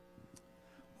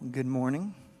Good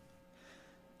morning.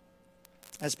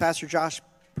 As Pastor Josh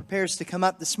prepares to come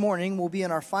up this morning, we'll be in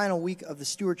our final week of the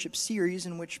stewardship series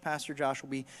in which Pastor Josh will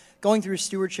be going through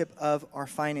stewardship of our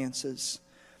finances.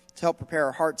 To help prepare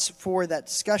our hearts for that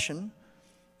discussion,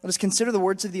 let us consider the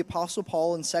words of the Apostle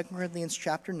Paul in 2 Corinthians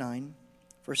chapter 9,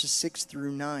 verses 6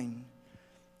 through 9.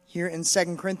 Here in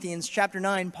 2 Corinthians chapter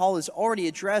 9, Paul has already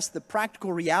addressed the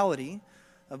practical reality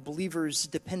of believers'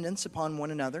 dependence upon one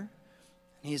another.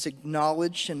 He has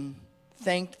acknowledged and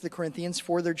thanked the Corinthians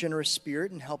for their generous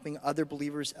spirit in helping other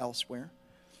believers elsewhere.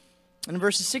 And in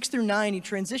verses 6 through 9, he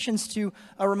transitions to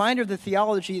a reminder of the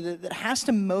theology that has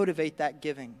to motivate that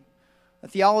giving. A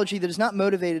theology that is not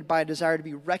motivated by a desire to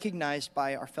be recognized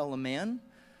by our fellow man,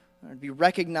 or to be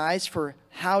recognized for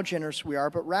how generous we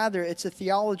are, but rather it's a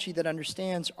theology that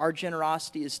understands our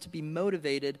generosity is to be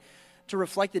motivated to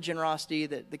reflect the generosity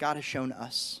that God has shown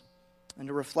us, and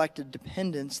to reflect a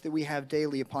dependence that we have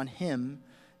daily upon Him,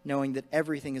 knowing that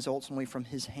everything is ultimately from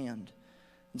His hand.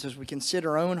 And so as we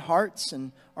consider our own hearts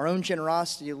and our own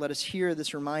generosity, let us hear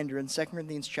this reminder in 2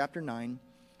 Corinthians chapter 9,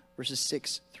 verses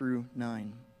 6 through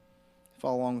 9.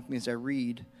 Follow along with me as I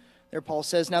read. There Paul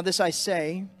says, "Now this I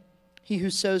say, he who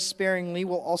sows sparingly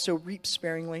will also reap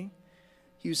sparingly.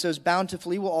 He who sows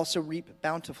bountifully will also reap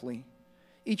bountifully.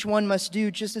 Each one must do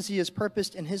just as he has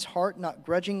purposed in his heart, not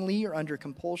grudgingly or under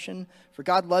compulsion, for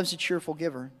God loves a cheerful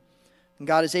giver. And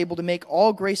God is able to make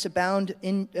all grace abound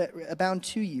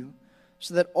to you,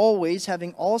 so that always,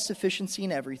 having all sufficiency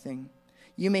in everything,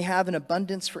 you may have an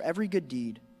abundance for every good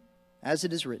deed. As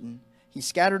it is written, He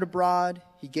scattered abroad,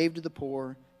 He gave to the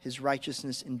poor, His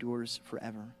righteousness endures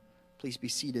forever." Please be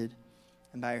seated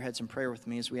and bow your heads in prayer with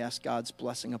me as we ask God's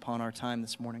blessing upon our time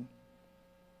this morning.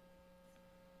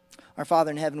 Our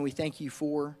Father in heaven, we thank you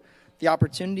for the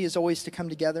opportunity as always to come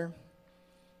together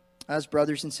as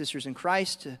brothers and sisters in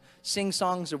Christ, to sing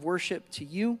songs of worship to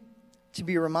you, to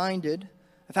be reminded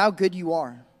of how good you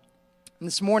are. And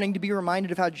this morning, to be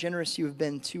reminded of how generous you have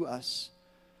been to us.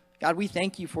 God, we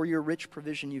thank you for your rich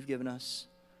provision you've given us.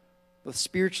 Both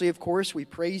spiritually, of course, we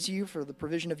praise you for the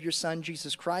provision of your Son,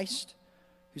 Jesus Christ,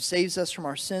 who saves us from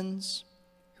our sins,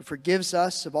 who forgives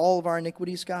us of all of our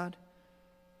iniquities, God.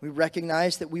 We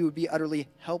recognize that we would be utterly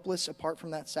helpless apart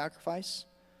from that sacrifice.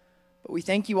 But we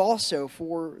thank you also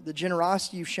for the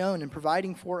generosity you've shown in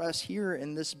providing for us here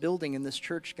in this building, in this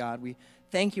church, God. We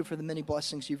thank you for the many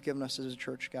blessings you've given us as a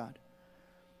church, God.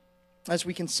 As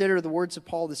we consider the words of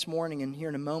Paul this morning and here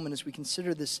in a moment, as we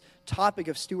consider this topic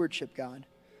of stewardship, God,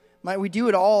 might we do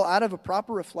it all out of a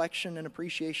proper reflection and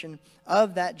appreciation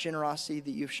of that generosity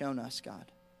that you've shown us, God.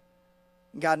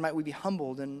 God, might we be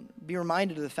humbled and be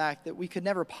reminded of the fact that we could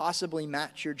never possibly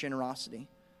match your generosity,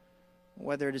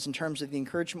 whether it is in terms of the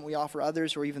encouragement we offer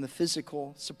others or even the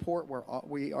physical support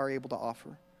we are able to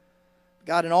offer.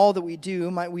 God, in all that we do,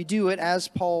 might we do it as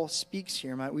Paul speaks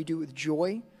here. Might we do it with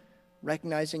joy,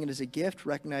 recognizing it as a gift,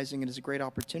 recognizing it as a great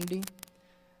opportunity.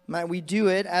 Might we do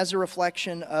it as a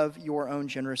reflection of your own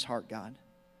generous heart, God.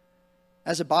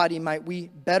 As a body, might we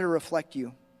better reflect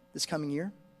you this coming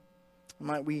year.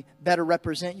 Might we better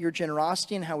represent your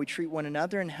generosity in how we treat one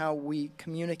another and how we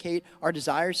communicate our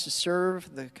desires to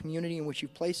serve the community in which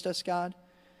you've placed us, God.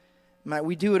 Might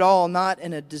we do it all not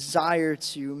in a desire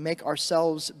to make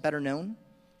ourselves better known,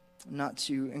 not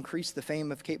to increase the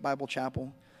fame of Cape Bible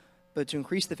Chapel, but to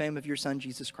increase the fame of your Son,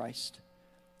 Jesus Christ.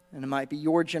 And it might be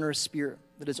your generous spirit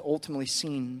that is ultimately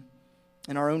seen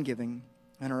in our own giving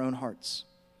and our own hearts.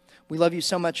 We love you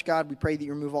so much, God. We pray that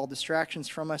you remove all distractions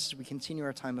from us as we continue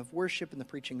our time of worship and the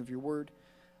preaching of your word.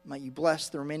 Might you bless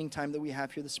the remaining time that we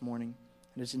have here this morning.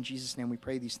 And it's in Jesus' name we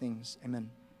pray these things. Amen.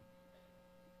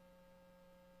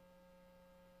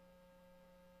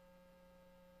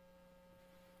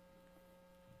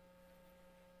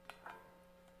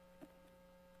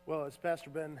 Well, as Pastor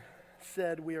Ben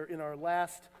said, we are in our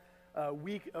last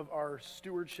week of our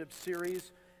stewardship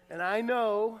series. And I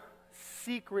know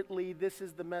secretly this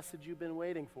is the message you've been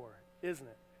waiting for, isn't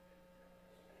it?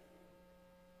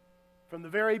 From the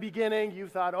very beginning, you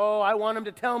thought, oh, I want him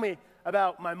to tell me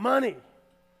about my money.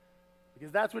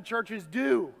 Because that's what churches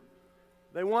do.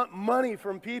 They want money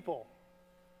from people.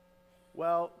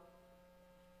 Well,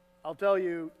 I'll tell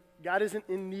you, God isn't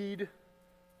in need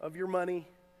of your money.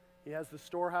 He has the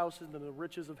storehouses and the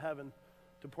riches of heaven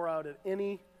to pour out at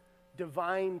any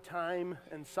divine time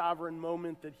and sovereign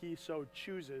moment that he so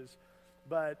chooses.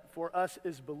 But for us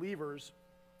as believers,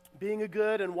 being a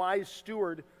good and wise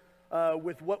steward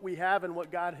with what we have and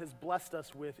what God has blessed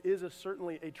us with is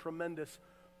certainly a tremendous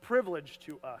privilege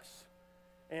to us.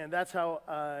 And that's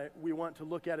how we want to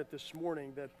look at it this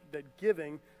morning, that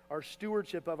giving, our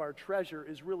stewardship of our treasure,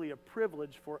 is really a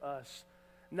privilege for us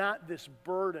not this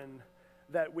burden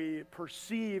that we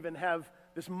perceive and have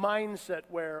this mindset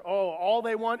where, oh, all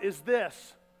they want is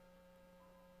this.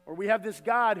 Or we have this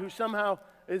God who somehow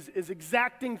is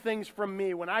exacting things from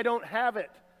me when I don't have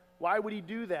it. Why would he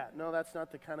do that? No, that's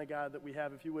not the kind of God that we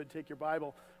have. If you would take your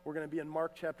Bible, we're going to be in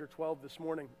Mark chapter 12 this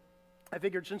morning. I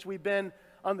figured since we've been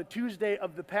on the Tuesday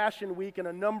of the Passion Week and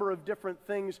a number of different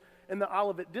things in the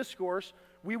Olivet Discourse,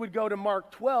 we would go to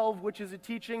Mark 12, which is a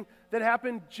teaching that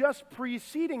happened just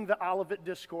preceding the Olivet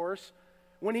Discourse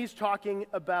when he's talking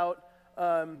about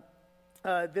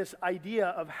this idea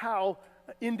of how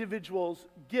individuals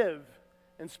give,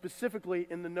 and specifically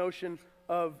in the notion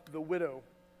of the widow,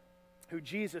 who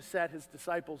Jesus sat his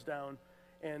disciples down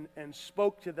and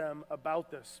spoke to them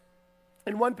about this.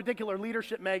 In one particular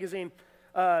leadership magazine,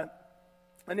 an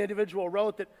individual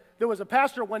wrote that there was a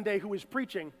pastor one day who was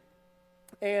preaching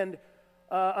and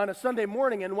on a Sunday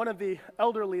morning, and one of the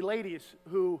elderly ladies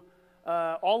who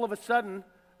all of a sudden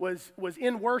was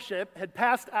in worship, had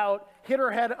passed out, hit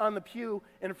her head on the pew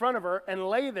in front of her, and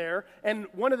lay there, and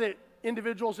one of the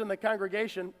individuals in the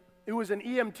congregation, who was an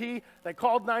EMT, they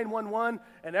called 911,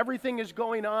 and everything is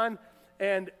going on,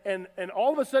 and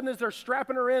all of a sudden as they're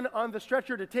strapping her in on the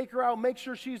stretcher to take her out, make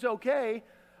sure she's okay,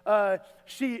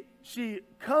 she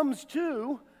comes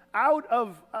to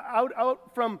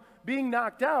out from being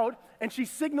knocked out, and she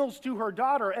signals to her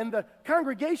daughter, and the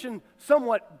congregation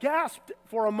somewhat gasped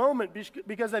for a moment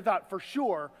because they thought for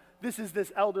sure this is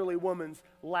this elderly woman's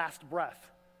last breath.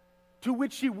 To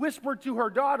which she whispered to her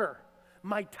daughter,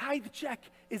 "My tithe check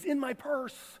is in my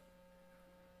purse.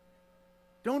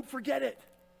 Don't forget it."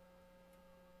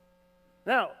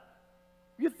 Now,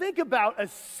 you think about a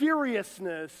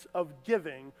seriousness of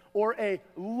giving or a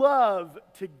love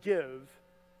to give,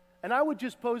 and I would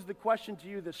just pose the question to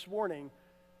you this morning,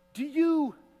 do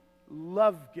you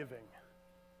love giving?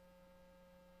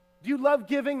 Do you love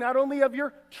giving not only of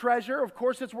your treasure, of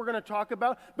course that's what we're going to talk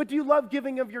about, but do you love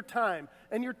giving of your time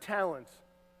and your talents?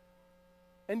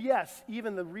 And yes,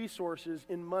 even the resources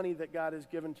in money that God has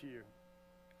given to you.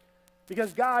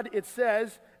 Because God, it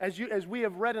says, as we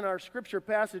have read in our scripture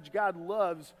passage, God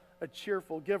loves a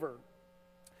cheerful giver.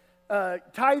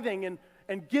 Tithing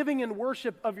and giving in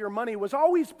worship of your money was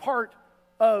always part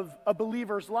of a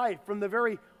believer's life from the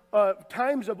very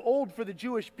times of old for the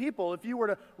Jewish people. If you were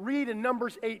to read in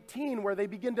Numbers 18, where they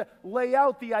begin to lay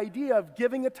out the idea of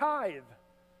giving a tithe,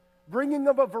 bringing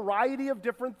of a variety of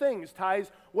different things. Tithes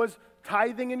was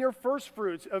tithing in your first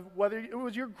fruits, of whether it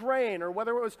was your grain or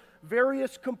whether it was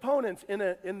various components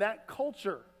in that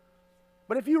culture.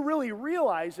 But if you really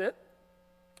realize it,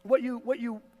 what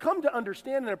you come to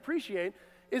understand and appreciate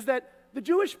is that the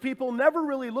Jewish people never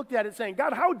really looked at it saying,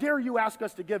 "God, how dare you ask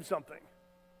us to give something?"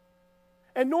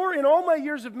 And nor in all my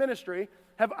years of ministry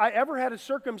have I ever had a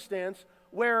circumstance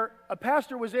where a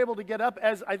pastor was able to get up,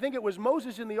 as I think it was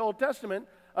Moses in the Old Testament,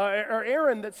 or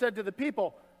Aaron, that said to the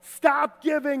people, "Stop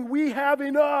giving, we have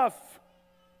enough."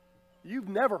 You've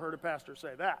never heard a pastor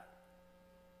say that.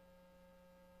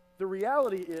 The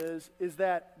reality is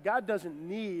that God doesn't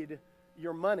need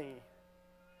your money,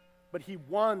 but he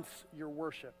wants your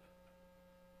worship.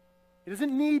 He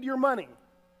doesn't need your money,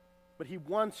 but he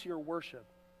wants your worship.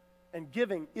 And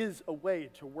giving is a way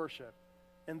to worship.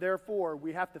 And therefore,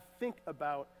 we have to think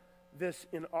about this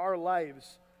in our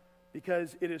lives,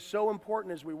 because it is so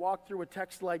important as we walk through a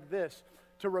text like this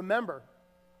to remember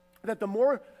that the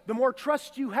more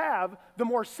trust you have, the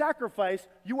more sacrifice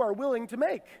you are willing to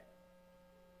make.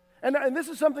 And this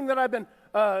is something that I've been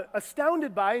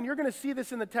astounded by, and you're going to see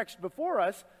this in the text before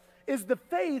us, is the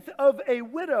faith of a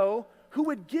widow who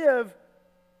would give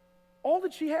all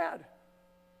that she had.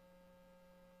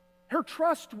 Her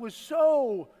trust was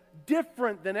so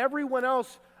different than everyone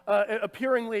else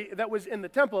appearingly that was in the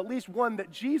temple, at least one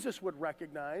that Jesus would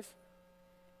recognize.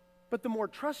 But the more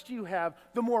trust you have,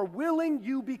 the more willing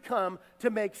you become to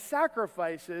make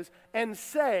sacrifices and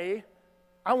say,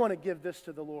 "I want to give this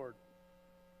to the Lord."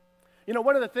 You know,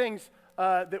 one of the things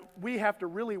that we have to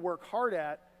really work hard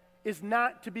at is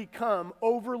not to become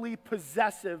overly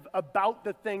possessive about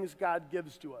the things God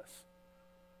gives to us.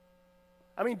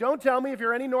 I mean, don't tell me, if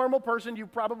you're any normal person,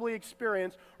 you've probably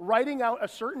experienced writing out a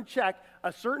certain check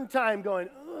a certain time going,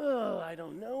 "Oh, I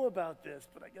don't know about this,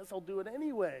 but I guess I'll do it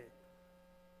anyway.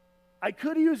 I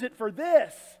could use it for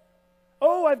this.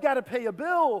 Oh, I've got to pay a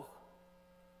bill."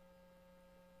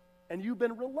 And you've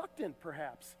been reluctant,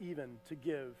 perhaps, even to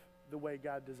give the way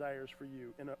God desires for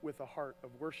you with a heart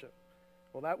of worship.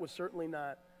 Well, that was certainly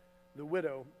not the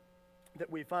widow that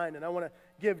we find. And I want to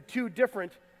give two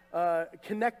different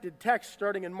connected texts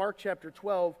starting in Mark chapter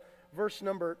 12, verse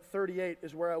number 38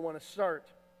 is where I want to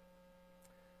start.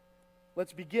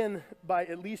 let's begin by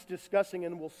at least discussing,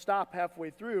 and we'll stop halfway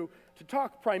through, to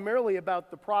talk primarily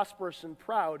about the prosperous and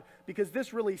proud, because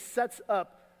this really sets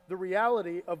up the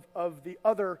reality of the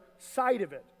other side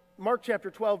of it. Mark chapter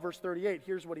 12, verse 38,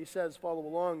 here's what he says. Follow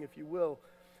along if you will.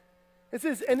 It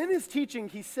says, "And in his teaching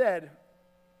he said,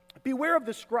 'Beware of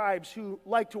the scribes who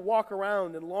like to walk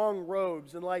around in long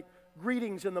robes and like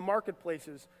greetings in the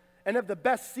marketplaces, and have the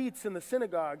best seats in the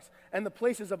synagogues and the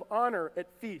places of honor at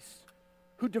feasts,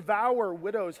 who devour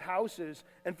widows' houses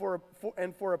and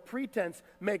for a pretense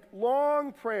make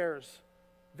long prayers.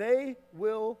 They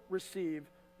will receive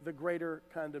the greater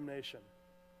condemnation.'"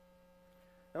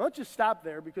 Now let's just stop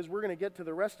there, because we're going to get to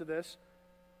the rest of this.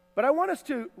 But I want us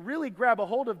to really grab a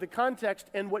hold of the context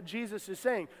and what Jesus is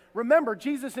saying. Remember,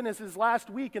 Jesus in his last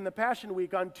week, in the Passion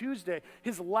Week on Tuesday,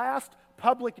 his last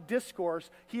public discourse,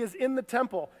 he is in the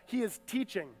temple. He is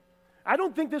teaching. I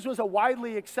don't think this was a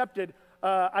widely accepted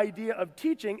idea of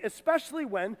teaching, especially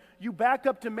when you back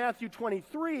up to Matthew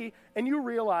 23 and you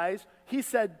realize he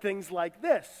said things like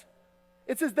this.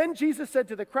 It says, "Then Jesus said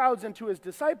to the crowds and to his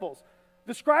disciples,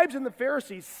 'The scribes and the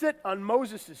Pharisees sit on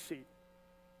Moses' seat.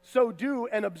 So do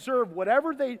and observe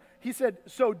whatever they,' he said,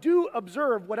 'so do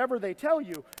observe whatever they tell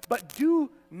you, but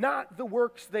do not the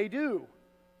works they do.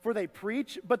 For they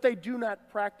preach, but they do not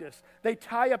practice. They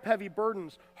tie up heavy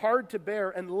burdens, hard to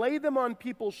bear, and lay them on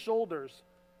people's shoulders,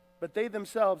 but they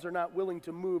themselves are not willing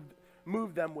to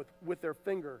move them with their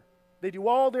finger. They do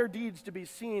all their deeds to be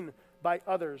seen by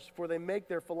others, for they make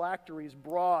their phylacteries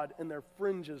broad and their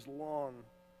fringes long.'"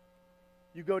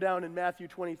 You go down in Matthew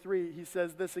 23, he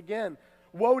says this again.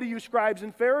 "Woe to you, scribes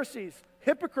and Pharisees,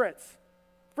 hypocrites!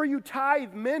 For you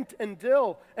tithe mint and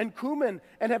dill and cumin,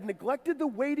 and have neglected the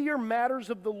weightier matters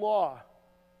of the law,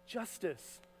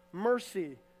 justice,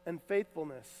 mercy, and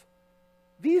faithfulness.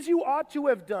 These you ought to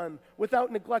have done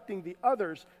without neglecting the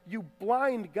others, you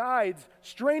blind guides,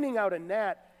 straining out a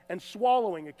gnat and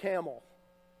swallowing a camel."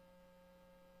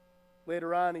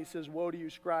 Later on, he says, "Woe to you,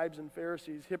 scribes and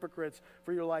Pharisees, hypocrites,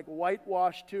 for you're like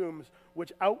whitewashed tombs,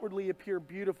 which outwardly appear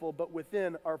beautiful, but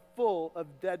within are full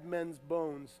of dead men's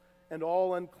bones and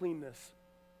all uncleanness.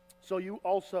 So you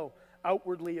also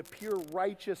outwardly appear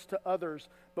righteous to others,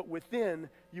 but within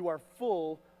you are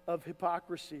full of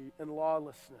hypocrisy and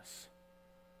lawlessness."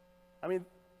 I mean,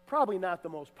 probably not the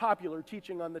most popular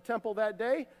teaching on the temple that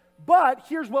day, but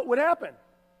here's what would happen.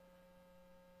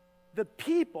 The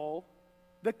people,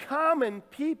 the common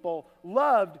people,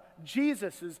 loved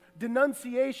Jesus'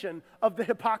 denunciation of the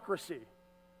hypocrisy.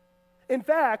 In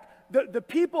fact, the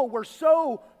people were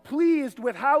so pleased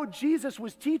with how Jesus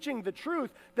was teaching the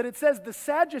truth that it says the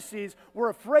Sadducees were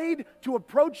afraid to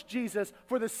approach Jesus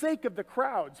for the sake of the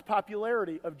crowd's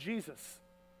popularity of Jesus.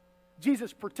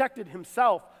 Jesus protected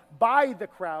himself by the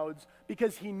crowds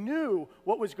because he knew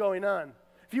what was going on.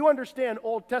 If you understand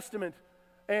Old Testament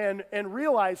and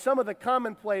realize some of the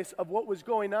commonplace of what was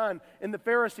going on in the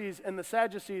Pharisees and the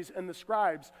Sadducees and the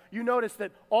scribes, you notice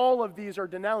that all of these are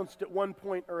denounced at one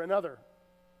point or another.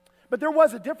 But there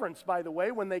was a difference, by the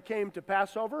way, when they came to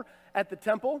Passover at the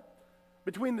temple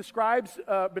between the scribes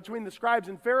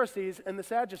and Pharisees and the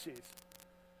Sadducees.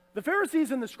 The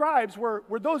Pharisees and the scribes were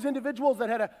those individuals that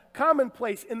had a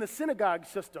commonplace in the synagogue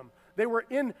system. They were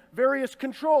in various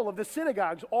control of the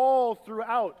synagogues all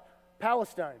throughout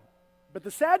Palestine. But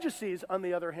the Sadducees, on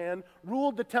the other hand,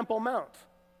 ruled the Temple Mount.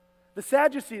 The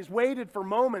Sadducees waited for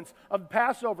moments of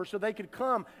Passover so they could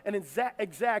come and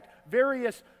exact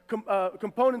various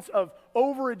components of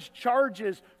overage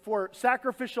charges for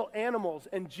sacrificial animals.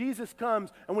 And Jesus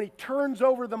comes, and when he turns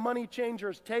over the money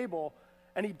changers' table,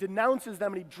 and he denounces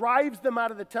them, and he drives them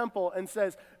out of the temple and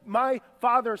says, "My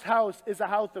Father's house is a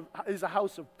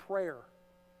house of prayer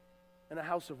and a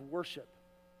house of worship."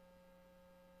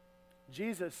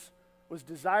 Jesus was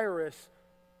desirous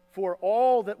for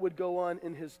all that would go on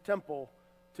in his temple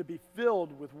to be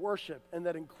filled with worship, and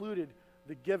that included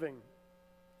the giving.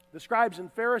 The scribes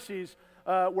and Pharisees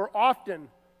were often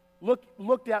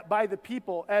looked at by the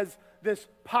people as this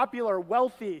popular,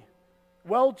 wealthy,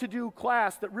 well-to-do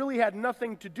class that really had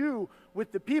nothing to do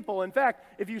with the people. In fact,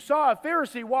 if you saw a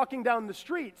Pharisee walking down the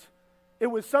street, it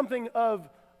was something of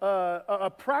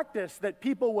a practice that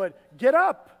people would get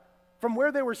up from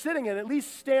where they were sitting and at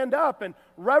least stand up and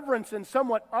reverence and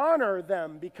somewhat honor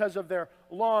them because of their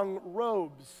long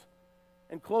robes.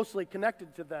 And closely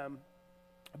connected to them,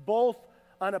 both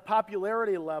on a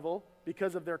popularity level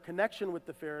because of their connection with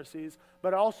the Pharisees,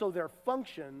 but also their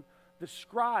function, the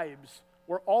scribes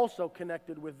were also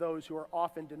connected with those who are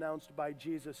often denounced by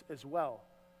Jesus as well.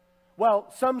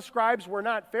 Well, some scribes were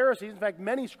not Pharisees. In fact,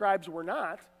 many scribes were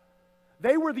not.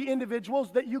 They were the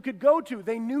individuals that you could go to.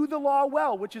 They knew the law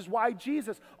well, which is why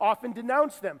Jesus often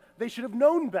denounced them. They should have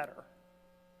known better.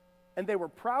 And they were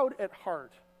proud at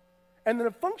heart. And then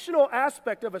the functional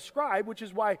aspect of a scribe, which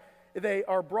is why they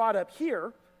are brought up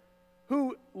here,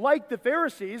 who, like the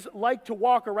Pharisees, like to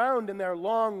walk around in their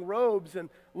long robes and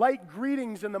light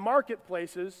greetings in the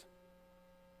marketplaces.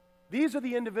 These are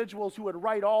the individuals who would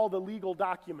write all the legal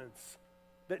documents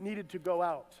that needed to go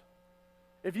out.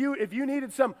 If you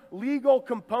needed some legal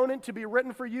component to be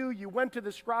written for you, you went to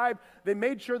the scribe. They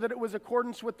made sure that it was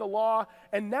accordance with the law.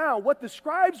 And now what the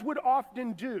scribes would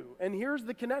often do, and here's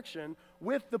the connection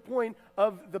with the point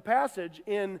of the passage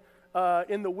in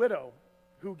the widow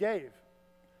who gave,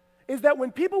 is that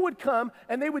when people would come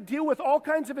and they would deal with all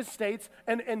kinds of estates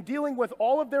and dealing with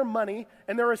all of their money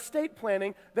and their estate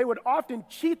planning, they would often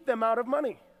cheat them out of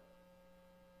money.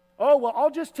 Oh, well, I'll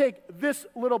just take this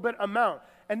little bit amount.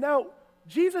 And now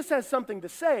Jesus has something to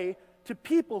say to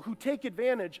people who take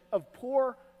advantage of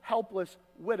poor, helpless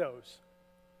widows.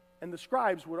 And the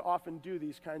scribes would often do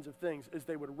these kinds of things as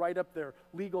they would write up their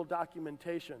legal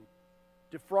documentation,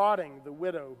 defrauding the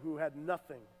widow who had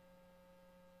nothing.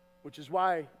 Which is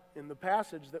why in the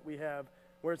passage that we have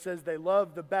where it says they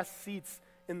love the best seats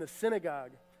in the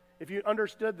synagogue, if you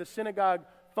understood the synagogue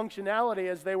functionality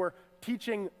as they were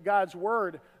teaching God's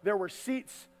word, there were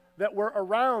seats that were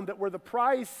around that were the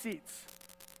prize seats.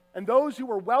 And those who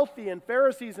were wealthy and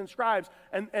Pharisees and scribes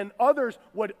and others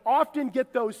would often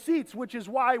get those seats, which is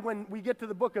why when we get to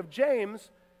the book of James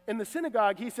in the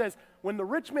synagogue, he says, when the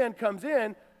rich man comes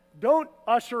in, don't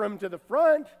usher him to the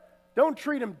front. Don't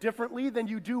treat him differently than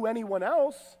you do anyone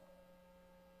else.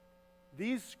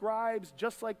 These scribes,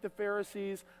 just like the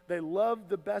Pharisees, they loved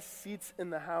the best seats in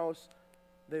the house.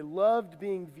 They loved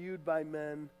being viewed by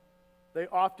men. They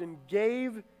often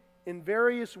gave in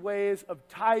various ways of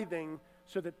tithing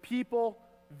so that people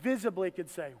visibly could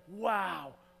say,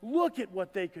 wow, look at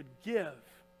what they could give.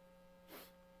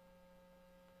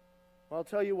 Well, I'll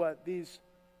tell you what, these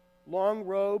long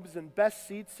robes and best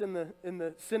seats in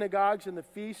the synagogues and the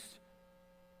feasts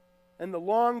and the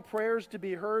long prayers to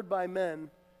be heard by men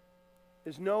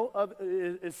is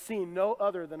seen no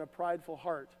other than a prideful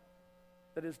heart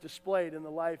that is displayed in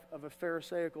the life of a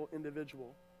Pharisaical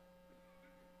individual.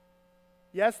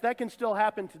 Yes, that can still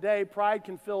happen today. Pride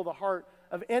can fill the heart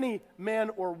of any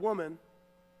man or woman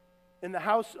in the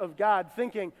house of God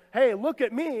thinking, hey, look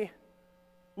at me.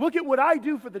 Look at what I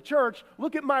do for the church.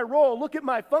 Look at my role. Look at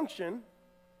my function.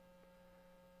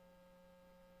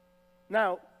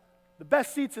 Now, the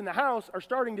best seats in the house are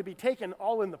starting to be taken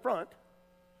all in the front.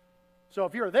 So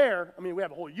if you're there, I mean, we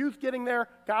have a whole youth getting there,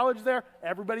 college there,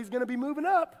 everybody's going to be moving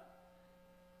up.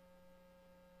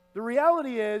 The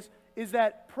reality is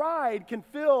that pride can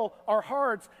fill our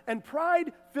hearts, and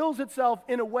pride fills itself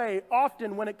in a way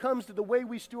often when it comes to the way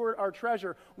we steward our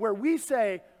treasure, where we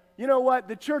say, you know what,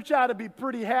 the church ought to be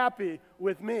pretty happy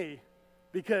with me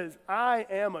because I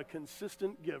am a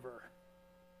consistent giver.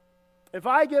 If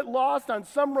I get lost on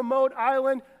some remote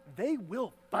island, they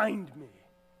will find me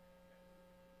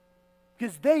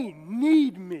because they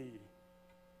need me.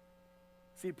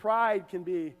 See, pride can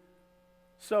be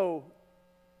so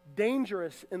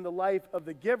dangerous in the life of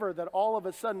the giver that all of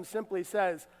a sudden simply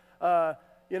says, look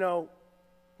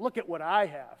at what I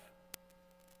have.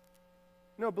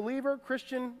 Believer,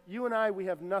 Christian, you and I, we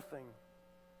have nothing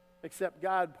except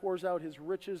God pours out his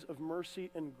riches of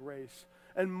mercy and grace.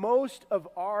 And most of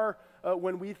our,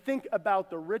 when we think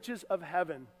about the riches of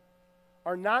heaven,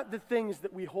 are not the things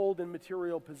that we hold in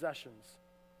material possessions.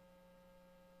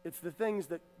 It's the things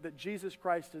that Jesus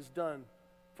Christ has done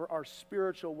for our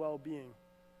spiritual well-being,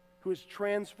 who has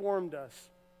transformed us.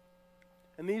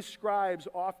 And these scribes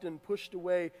often pushed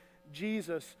away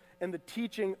Jesus and the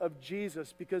teaching of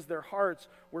Jesus because their hearts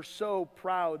were so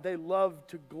proud. They loved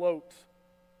to gloat.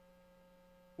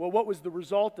 Well, what was the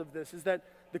result of this? Is that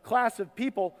the class of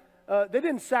people, they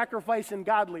didn't sacrifice in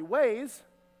godly ways.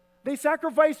 They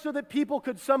sacrificed so that people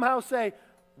could somehow say,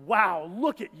 wow,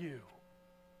 look at you.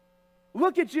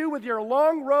 Look at you with your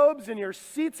long robes and your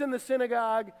seats in the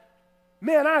synagogue.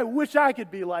 Man, I wish I could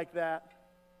be like that.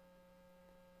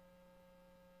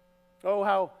 Oh,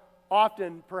 how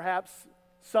often perhaps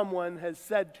someone has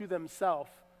said to themselves,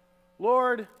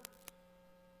 Lord,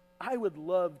 I would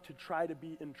love to try to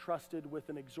be entrusted with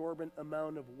an exorbitant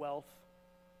amount of wealth.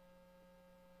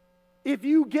 If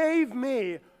you gave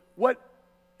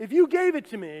it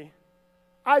to me,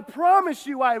 I promise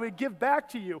you I would give back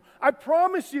to you. I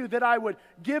promise you that I would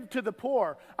give to the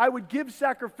poor. I would give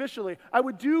sacrificially. I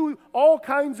would do all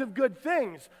kinds of good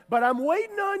things. But I'm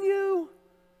waiting on you.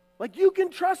 Like you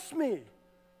can trust me.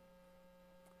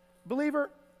 Believer,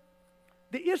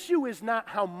 the issue is not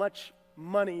how much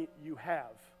money you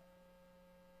have.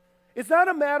 It's not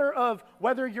a matter of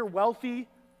whether you're wealthy,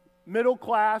 middle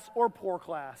class, or poor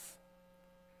class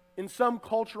in some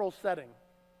cultural setting.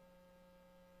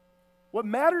 What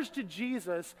matters to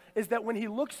Jesus is that when he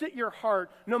looks at your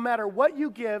heart, no matter what you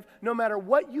give, no matter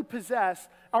what you possess,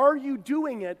 are you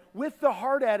doing it with the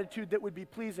heart attitude that would be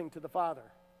pleasing to the Father?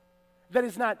 That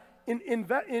is not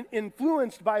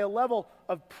influenced by a level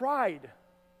of pride.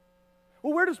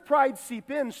 Well, where does pride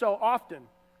seep in so often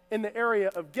in the area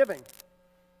of giving?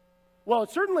 Well,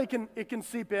 it certainly can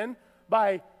seep in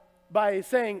by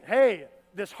saying, hey,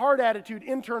 this heart attitude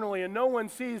internally and no one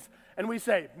sees, and we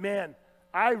say, man,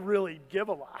 I really give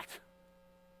a lot.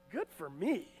 Good for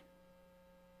me.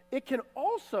 It can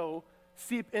also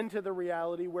seep into the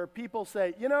reality where people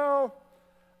say,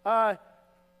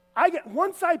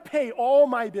 once I pay all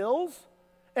my bills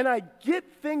and I get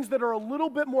things that are a little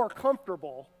bit more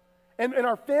comfortable, and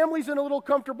our family's in a little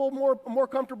more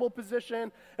comfortable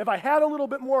position, if I had a little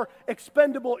bit more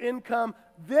expendable income,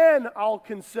 then I'll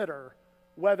consider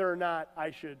whether or not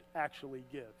I should actually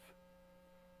give.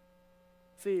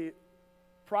 See,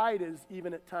 pride is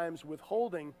even at times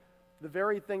withholding the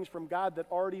very things from God that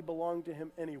already belong to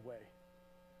him anyway.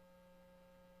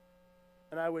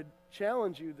 And I would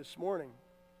challenge you this morning.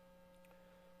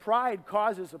 Pride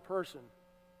causes a person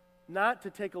not to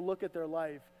take a look at their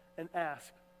life and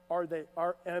ask,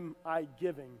 am I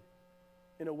giving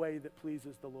in a way that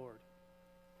pleases the Lord?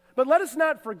 But let us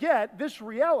not forget this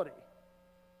reality.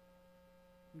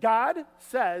 God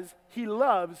says he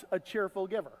loves a cheerful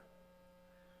giver.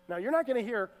 Now, you're not going to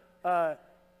hear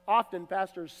often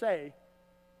pastors say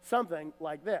something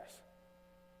like this.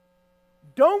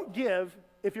 Don't give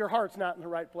if your heart's not in the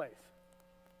right place.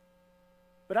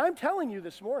 But I'm telling you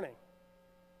this morning,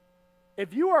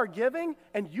 if you are giving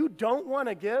and you don't want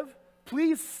to give,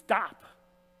 please stop.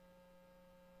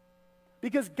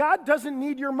 Because God doesn't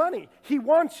need your money. He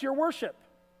wants your worship.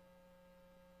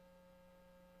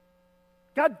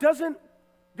 God doesn't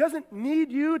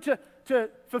need you to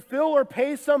fulfill or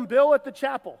pay some bill at the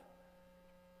chapel.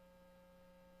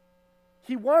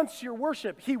 He wants your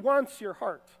worship. He wants your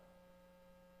heart.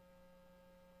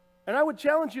 And I would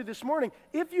challenge you this morning,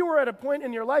 if you are at a point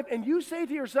in your life and you say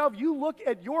to yourself, you look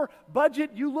at your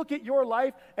budget, you look at your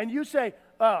life, and you say,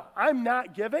 I'm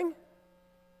not giving,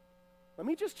 let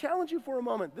me just challenge you for a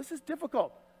moment. This is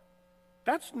difficult.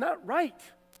 That's not right.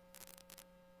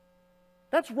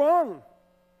 That's wrong.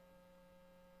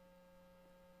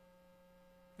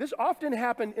 This often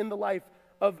happened in the life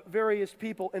of various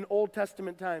people in Old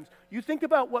Testament times. You think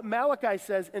about what Malachi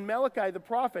says in Malachi the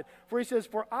prophet, for he says,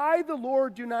 "For I, the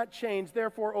Lord, do not change.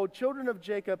 Therefore, O children of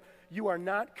Jacob, you are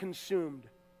not consumed.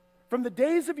 From the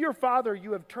days of your father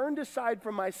you have turned aside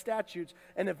from my statutes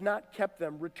and have not kept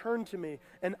them. Return to me,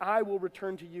 and I will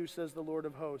return to you, says the Lord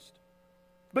of hosts.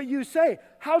 But you say,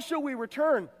 how shall we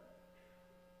return?"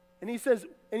 And he says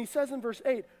in verse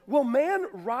 8, "Will man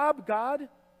rob God?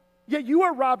 Yet you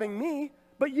are robbing me,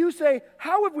 but you say,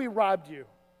 how have we robbed you?"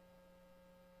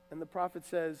 And the prophet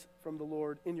says from the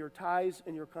Lord, "In your tithes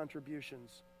and your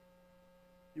contributions,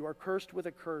 you are cursed with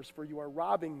a curse, for you are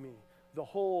robbing me, the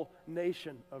whole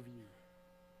nation of you."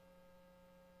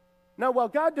 Now, while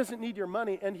God doesn't need your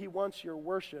money and he wants your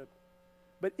worship,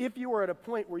 but if you are at a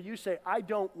point where you say, I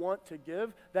don't want to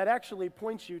give, that actually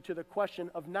points you to the question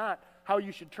of not how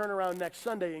you should turn around next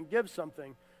Sunday and give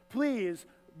something. Please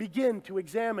begin to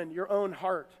examine your own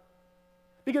heart.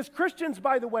 Because Christians,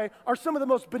 by the way, are some of the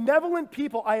most benevolent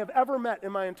people I have ever met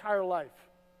in my entire life.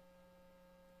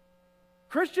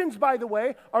 Christians, by the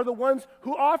way, are the ones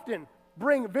who often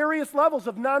bring various levels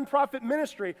of nonprofit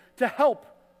ministry to help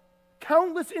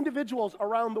countless individuals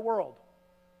around the world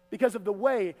because of the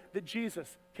way that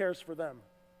Jesus cares for them.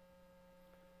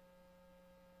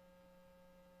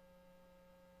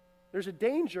 There's a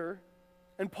danger,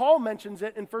 and Paul mentions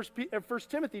it in 1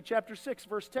 Timothy chapter 6,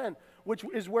 verse 10, which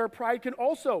is where pride can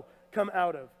also come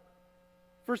out of.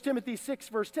 1 Timothy 6,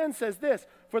 verse 10 says this,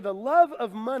 "For the love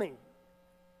of money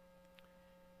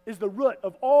is the root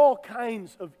of all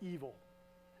kinds of evil.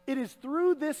 It is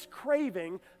through this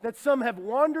craving that some have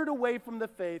wandered away from the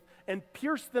faith and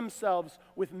pierced themselves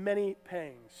with many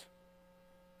pangs."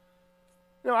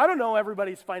 Now, I don't know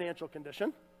everybody's financial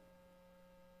condition.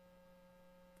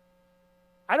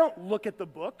 I don't look at the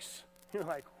books. You're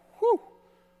like, whew.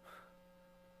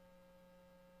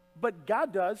 But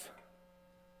God does.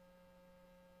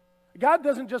 God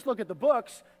doesn't just look at the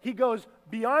books. He goes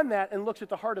beyond that and looks at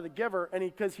the heart of the giver, and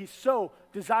because he so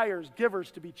desires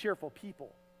givers to be cheerful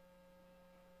people.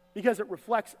 Because it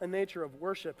reflects a nature of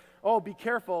worship. Oh, be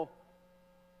careful,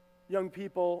 young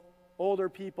people, older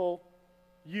people.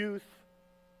 youth,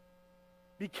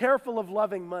 be careful of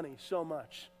loving money so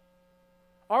much.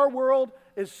 Our world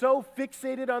is so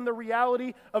fixated on the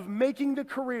reality of making the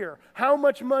career. How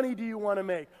much money do you want to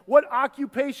make? What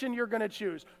occupation you're going to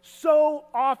choose? So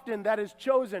often that is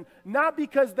chosen not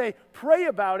because they pray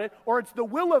about it or it's the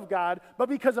will of God, but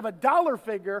because of a dollar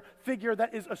figure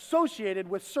that is associated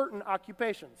with certain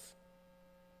occupations.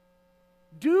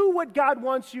 Do what God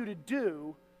wants you to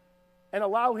do and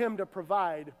allow Him to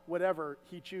provide whatever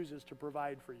He chooses to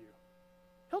provide for you.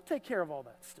 He'll take care of all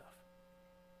that stuff.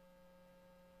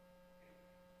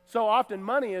 So often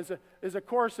money is a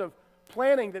course of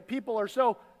planning that people are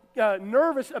so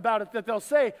nervous about it that they'll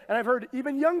say, and I've heard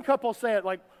even young couples say it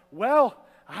like, well,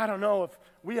 I don't know if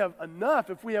we have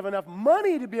enough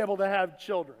money to be able to have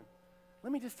children.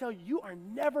 Let me just tell you, you are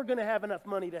never going to have enough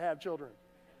money to have children.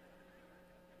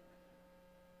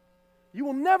 You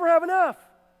will never have enough.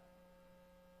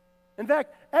 In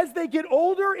fact, as they get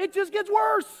older, it just gets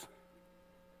worse.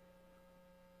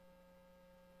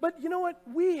 But you know what?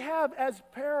 We have, as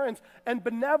parents and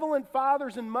benevolent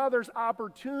fathers and mothers,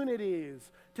 opportunities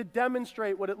to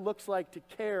demonstrate what it looks like to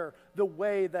care the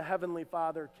way the Heavenly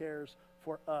Father cares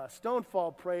for us. Don't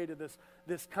fall prey to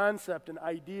this concept and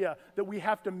idea that we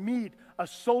have to meet a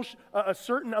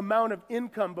certain amount of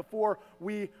income before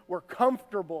we were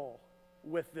comfortable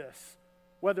with this.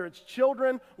 Whether it's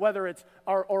children, whether it's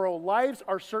our oral lives,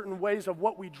 our certain ways of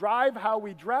what we drive, how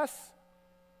we dress.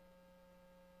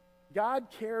 God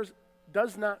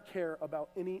does not care about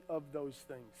any of those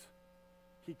things.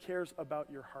 He cares about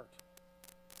your heart.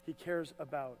 He cares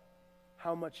about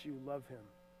how much you love Him.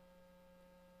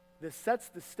 This sets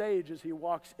the stage as he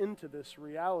walks into this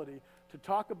reality to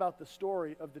talk about the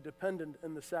story of the dependent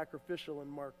and the sacrificial in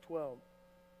Mark 12.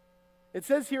 It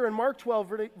says here in Mark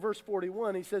 12, verse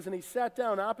 41, he says, "And he sat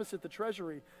down opposite the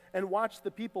treasury and watched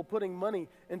the people putting money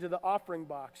into the offering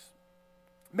box.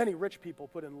 Many rich people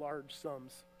put in large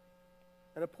sums.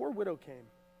 And a poor widow came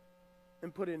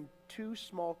and put in 2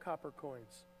 small copper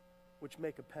coins, which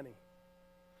make a penny.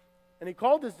 And he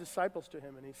called his disciples to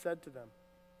him, and he said to them,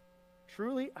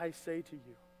 'Truly I say to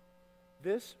you,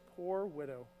 this poor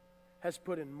widow has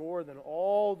put in more than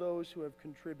all those who have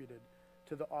contributed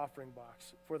to the offering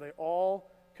box, for they all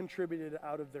contributed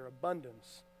out of their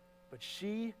abundance. But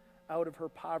she, out of her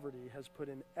poverty, has put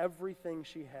in everything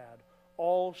she had,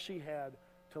 all she had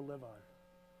to live on.'"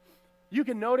 You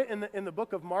can note it in the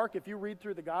book of Mark. If you read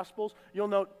through the Gospels, you'll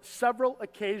note several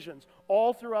occasions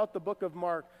all throughout the book of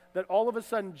Mark that all of a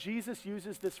sudden Jesus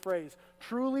uses this phrase,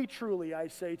 "Truly, truly, I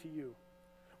say to you."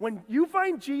 When you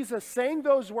find Jesus saying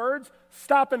those words,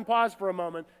 stop and pause for a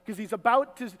moment, because he's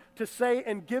about to say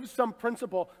and give some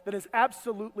principle that is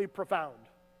absolutely profound.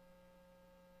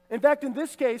 In fact, in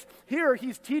this case, here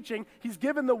he's teaching, he's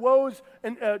given the woes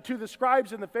to the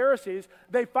scribes and the Pharisees.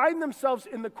 They find themselves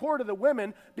in the court of the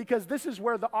women because this is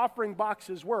where the offering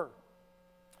boxes were.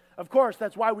 Of course,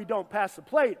 that's why we don't pass the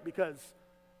plate, because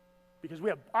we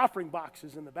have offering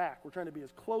boxes in the back. We're trying to be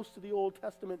as close to the Old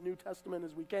Testament, New Testament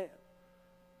as we can.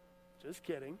 Just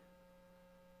kidding.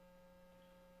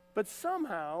 But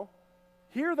somehow,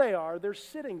 here they are, they're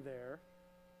sitting there,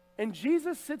 and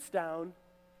Jesus sits down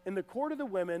in the court of the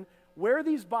women where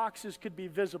these boxes could be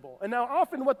visible. And now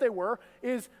often what they were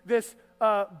is this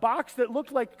box that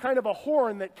looked like kind of a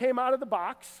horn that came out of the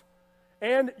box,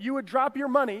 and you would drop your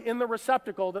money in the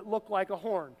receptacle that looked like a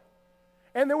horn.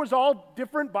 And there was all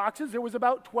different boxes. There was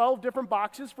about 12 different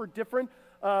boxes for different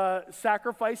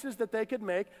sacrifices that they could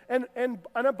make, and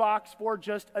a box for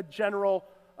just a general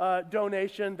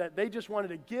donation that they just wanted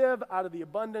to give out of the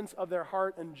abundance of their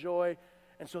heart and joy.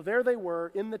 And so there they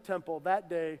were in the temple that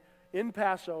day in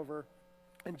Passover,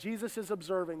 and Jesus is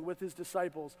observing with his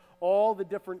disciples all the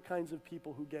different kinds of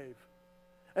people who gave.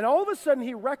 And all of a sudden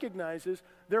he recognizes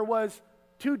there was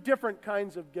 2 different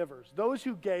kinds of givers. Those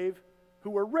who gave who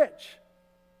were rich,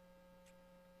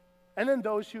 and then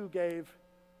those who gave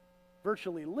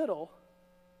virtually little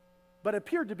but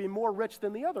appeared to be more rich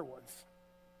than the other ones,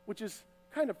 which is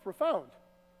kind of profound.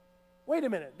 Wait a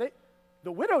minute,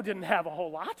 the widow didn't have a whole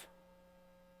lot.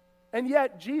 And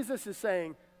yet Jesus is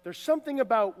saying there's something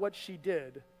about what she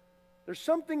did. There's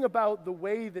something about the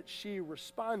way that she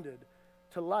responded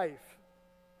to life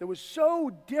that was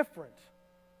so different.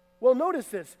 Well, notice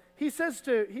this. He says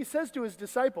to his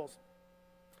disciples,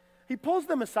 he pulls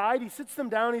them aside, he sits them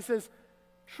down, he says,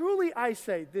 "Truly I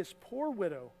say, this poor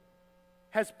widow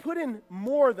has put in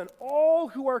more than all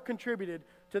who are contributed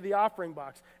to the offering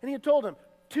box." And he had told them,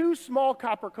 2 small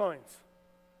copper coins.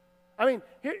 I mean,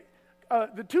 here,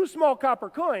 the 2 small copper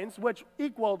coins, which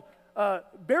equaled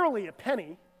barely a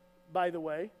penny, by the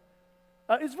way,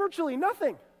 is virtually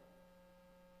nothing.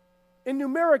 in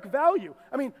numeric value.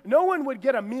 I mean, no one would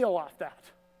get a meal off that.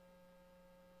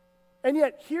 And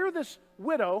yet, here this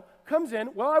widow comes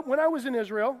in. Well, when I was in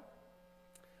Israel,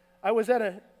 I was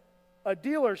at a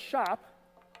dealer's shop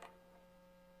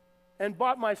and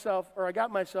got myself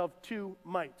 2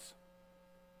 mites.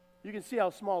 You can see how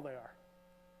small they are.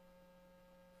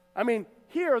 I mean,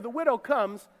 here the widow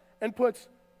comes and puts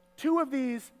 2 of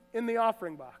these in the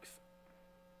offering box.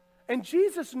 And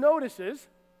Jesus notices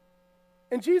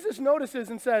and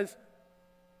says,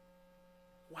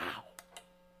 wow.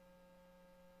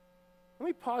 Let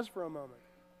me pause for a moment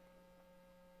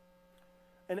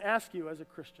and ask you as a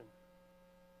Christian,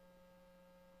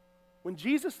 when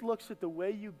Jesus looks at the way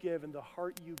you give and the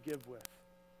heart you give with,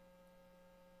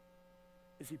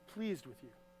 is he pleased with you?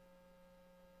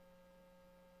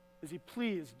 Is he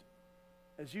pleased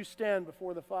as you stand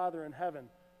before the Father in heaven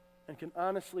and can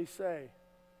honestly say,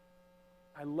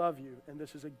 I love you, and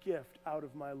this is a gift out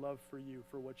of my love for you,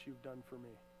 for what you've done for me?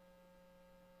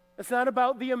 It's not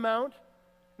about the amount.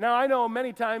 Now, I know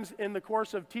many times in the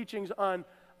course of teachings on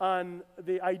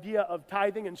the idea of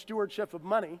tithing and stewardship of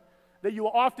money, that you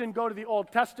will often go to the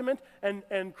Old Testament,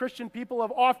 and Christian people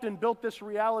have often built this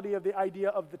reality of the idea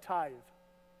of the tithe.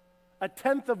 A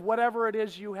tenth of whatever it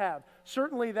is you have.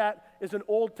 Certainly that is an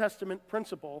Old Testament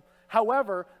principle.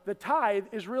 However, the tithe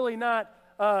is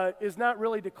not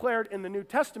really declared in the New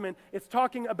Testament. It's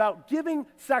talking about giving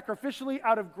sacrificially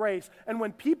out of grace. And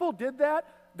when people did that,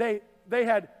 they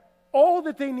had all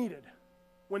that they needed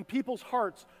when people's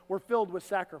hearts were filled with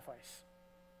sacrifice.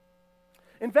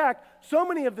 In fact, so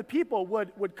many of the people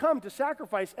would come to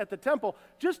sacrifice at the temple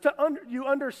just to you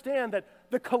understand that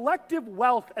the collective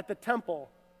wealth at the temple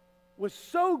was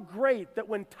so great that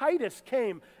when Titus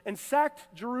came and sacked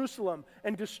Jerusalem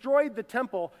and destroyed the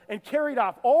temple and carried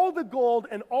off all the gold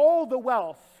and all the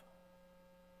wealth,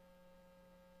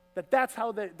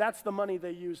 that's the money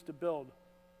they used to build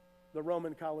the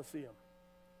Roman Colosseum.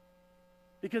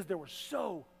 Because there was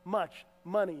so much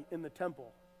money in the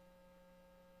temple.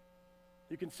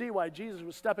 You can see why Jesus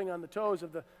was stepping on the toes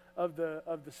of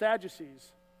the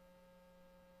Sadducees.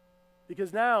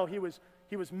 Because now he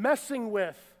was messing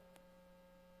with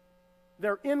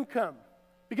their income.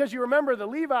 Because you remember the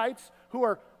Levites, who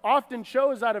are often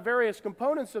chose out of various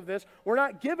components of this, were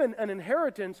not given an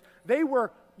inheritance. They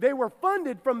were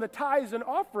funded from the tithes and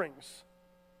offerings.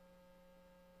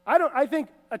 I think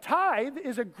a tithe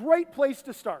is a great place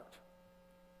to start.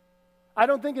 I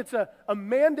don't think it's a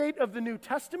mandate of the New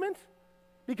Testament,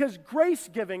 because grace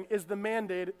giving is the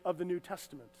mandate of the New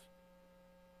Testament.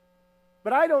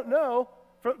 But I don't know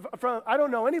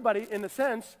anybody in the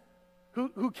sense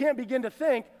who can't begin to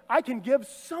think, I can give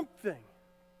something.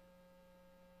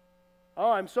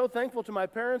 Oh, I'm so thankful to my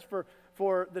parents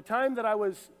for the time that I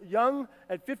was young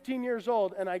at 15 years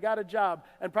old and I got a job.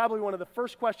 And probably one of the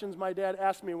first questions my dad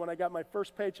asked me when I got my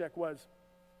first paycheck was,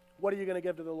 what are you going to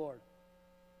give to the Lord?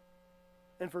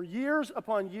 And for years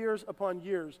upon years upon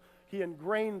years, he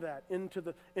ingrained that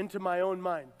into my own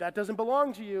mind. That doesn't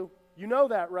belong to you. You know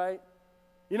that, right?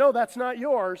 You know that's not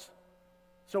yours.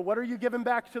 So what are you giving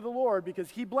back to the Lord? Because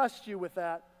he blessed you with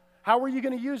that. How are you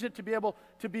going to use it to be able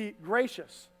to be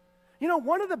gracious? You know,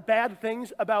 one of the bad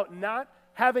things about not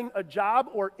having a job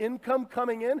or income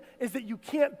coming in is that you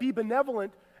can't be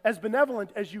benevolent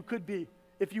as you could be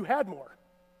if you had more.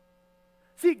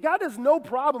 See, God has no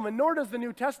problem, and nor does the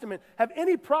New Testament have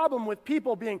any problem with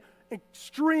people being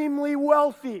extremely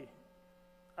wealthy.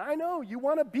 I know, you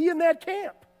want to be in that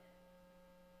camp.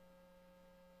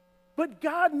 But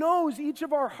God knows each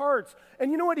of our hearts.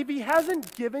 And you know what? If he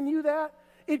hasn't given you that,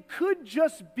 it could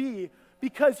just be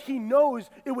because he knows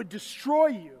it would destroy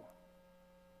you.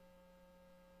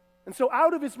 And so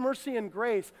out of his mercy and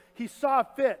grace, he saw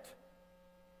fit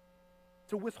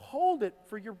to withhold it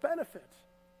for your benefit.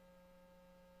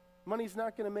 Money's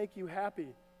not going to make you happy.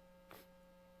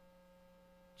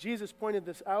 Jesus pointed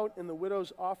this out in the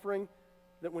widow's offering,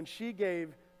 that when she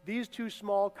gave these 2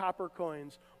 small copper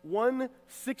coins,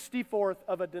 1/64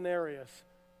 of a denarius,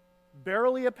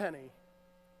 barely a penny,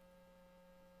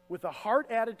 with a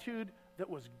heart attitude that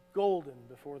was golden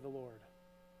before the Lord,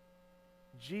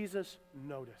 Jesus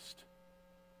noticed.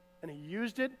 And he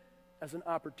used it as an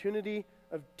opportunity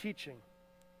of teaching.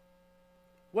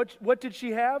 What did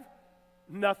she have?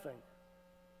 Nothing.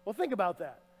 Well, think about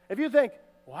that. If you think,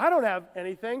 well, I don't have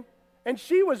anything, and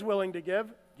she was willing to give,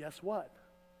 guess what?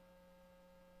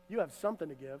 You have something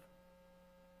to give.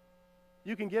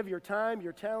 You can give your time,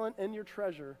 your talent, and your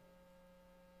treasure.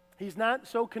 He's not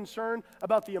so concerned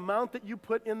about the amount that you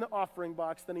put in the offering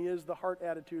box than he is the heart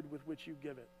attitude with which you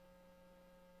give it.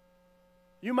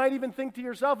 You might even think to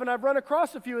yourself, and I've run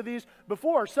across a few of these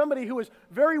before, somebody who is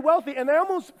very wealthy and they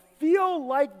almost feel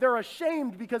like they're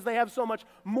ashamed because they have so much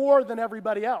more than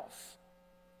everybody else.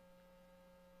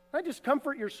 Can I just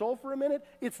comfort your soul for a minute?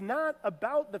 It's not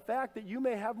about the fact that you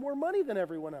may have more money than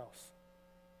everyone else.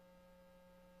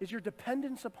 Is your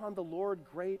dependence upon the Lord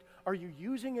great? Are you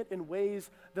using it in ways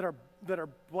that are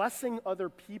blessing other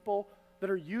people, that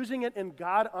are using it in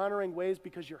God-honoring ways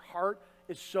because your heart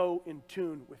is so in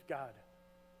tune with God?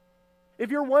 If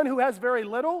you're one who has very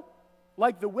little,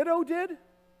 like the widow did,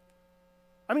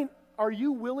 are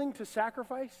you willing to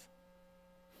sacrifice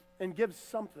and give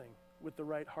something with the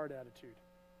right heart attitude?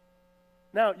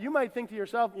 Now, you might think to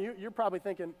yourself, you're probably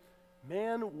thinking,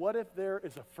 man, what if there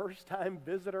is a first-time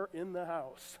visitor in the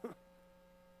house?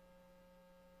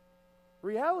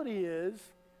 Reality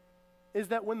is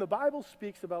that when the Bible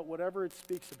speaks about whatever it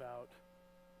speaks about,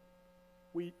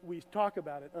 we talk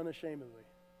about it unashamedly.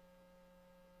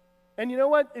 And you know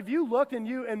what? If you look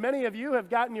and many of you have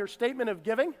gotten your statement of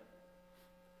giving,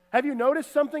 have you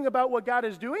noticed something about what God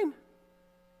is doing?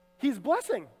 He's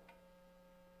blessing.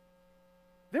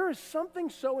 There is something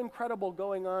so incredible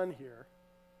going on here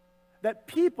that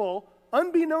people,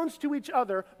 unbeknownst to each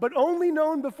other, but only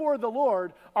known before the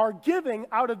Lord, are giving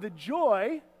out of the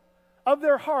joy of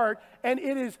their heart, and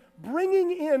it is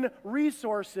bringing in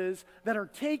resources that are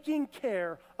taking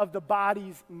care of the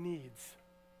body's needs.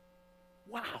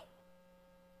 Wow.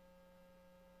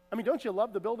 Don't you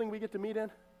love the building we get to meet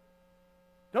in?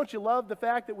 Don't you love the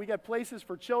fact that we got places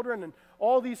for children and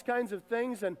all these kinds of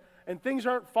things, and things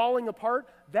aren't falling apart?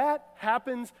 That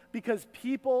happens because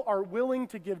people are willing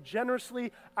to give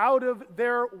generously out of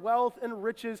their wealth and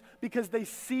riches because they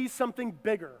see something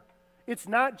bigger. It's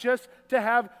not just to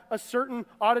have a certain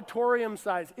auditorium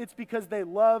size. It's because they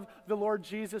love the Lord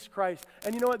Jesus Christ.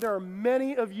 And you know what? There are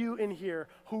many of you in here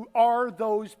who are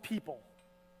those people.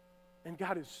 And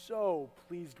God is so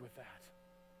pleased with that.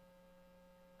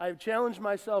 I have challenged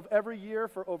myself every year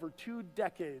for over 2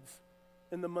 decades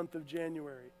in the month of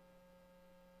January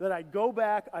that I go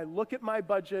back, I look at my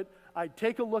budget, I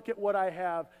take a look at what I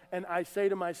have, and I say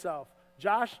to myself,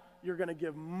 Josh, you're going to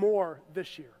give more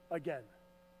this year again.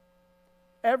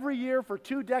 Every year for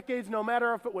 2 decades, no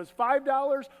matter if it was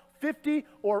 $5, $50,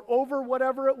 or over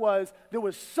whatever it was, there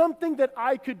was something that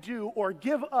I could do or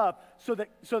give up so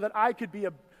that I could be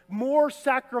a more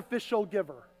sacrificial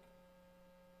giver.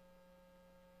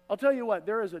 I'll tell you what,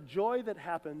 there is a joy that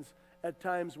happens at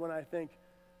times when I think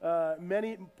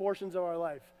many portions of our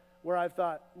life where I've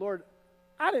thought, Lord,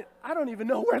 I don't even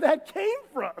know where that came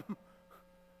from.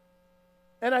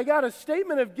 And I got a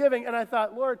statement of giving, and I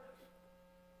thought, Lord,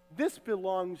 this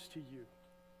belongs to you.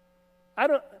 I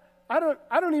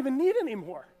don't even need any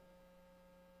more.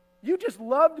 You just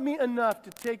loved me enough to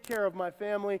take care of my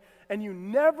family, and you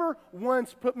never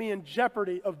once put me in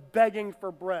jeopardy of begging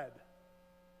for bread.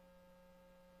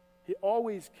 He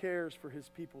always cares for his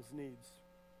people's needs.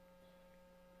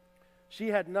 She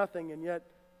had nothing, and yet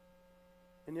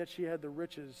she had the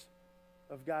riches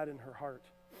of God in her heart.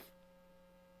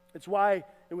 It's why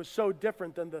it was so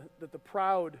different than the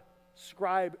proud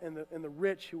scribe and the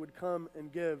rich who would come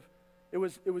and give. It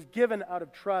was given out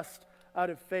of trust, out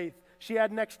of faith. She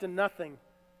had next to nothing,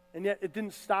 and yet it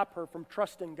didn't stop her from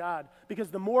trusting God, because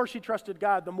the more she trusted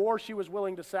God, the more she was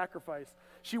willing to sacrifice.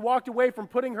 She walked away from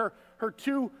putting her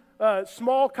 2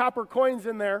 small copper coins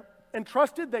in there and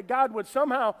trusted that God would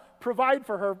somehow provide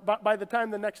for her by the time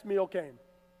the next meal came.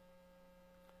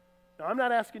 Now, I'm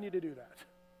not asking you to do that.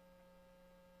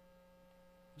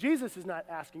 Jesus is not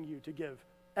asking you to give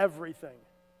everything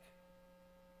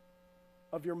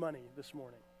of your money this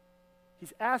morning.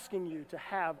 He's asking you to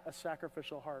have a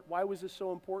sacrificial heart. Why was this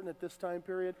so important at this time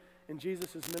period in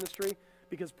Jesus' ministry?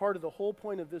 Because part of the whole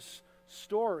point of this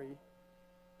story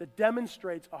that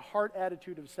demonstrates a heart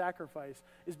attitude of sacrifice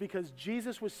is because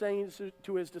Jesus was saying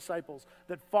to his disciples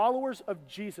that followers of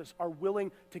Jesus are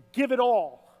willing to give it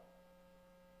all.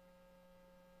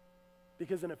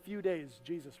 Because in a few days,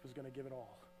 Jesus was going to give it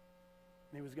all.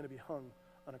 And he was going to be hung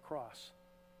on a cross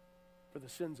for the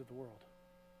sins of the world.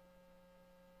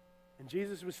 And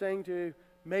Jesus was saying to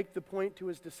make the point to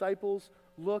his disciples,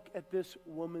 look at this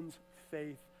woman's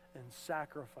faith and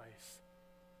sacrifice.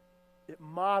 It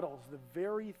models the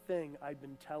very thing I've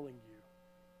been telling you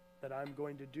that I'm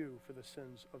going to do for the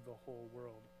sins of the whole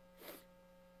world.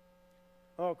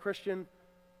 Oh, Christian,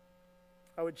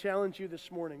 I would challenge you this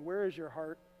morning. Where is your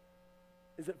heart?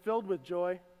 Is it filled with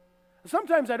joy?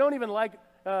 Sometimes I don't even like,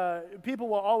 people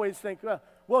will always think,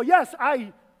 well, yes,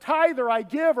 I tithe or I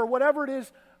give or whatever it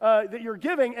is that you're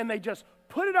giving, and they just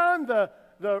put it on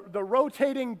the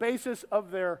rotating basis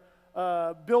of their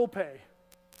bill pay.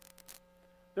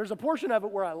 there's a portion of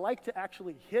it where I like to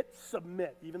actually hit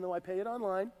submit, even though I pay it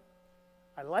online.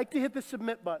 I like to hit the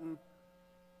submit button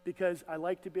because I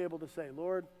like to be able to say,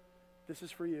 Lord, this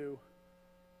is for you.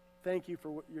 Thank you for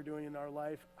what you're doing in our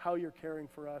life, how you're caring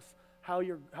for us, how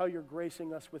you're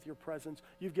gracing us with your presence.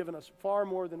 You've given us far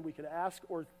more than we could ask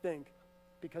or think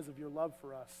because of your love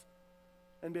for us.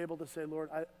 And be able to say, Lord,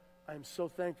 I'm so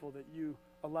thankful that you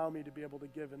allow me to be able to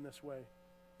give in this way.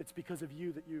 It's because of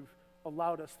you that you've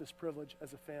allowed us this privilege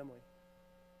as a family.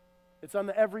 It's on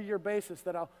the every year basis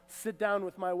that I'll sit down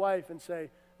with my wife and say,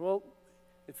 well,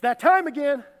 it's that time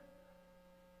again.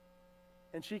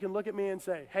 And she can look at me and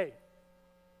say, hey,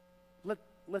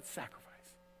 let's sacrifice.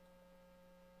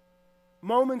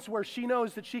 Moments where she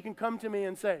knows that she can come to me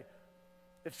and say,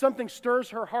 if something stirs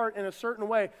her heart in a certain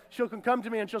way, she'll come to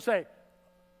me and she'll say,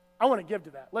 I want to give to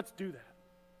that. Let's do that.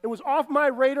 It was off my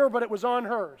radar, but it was on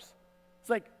hers. It's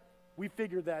like, we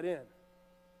figured that in.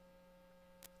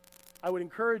 I would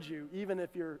encourage you, even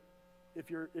if you're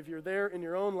there in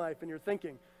your own life and you're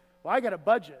thinking, well, I got a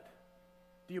budget.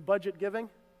 Do you budget giving?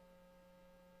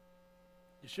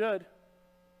 You should. It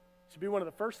should be one of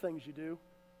the first things you do,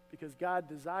 because God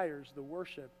desires the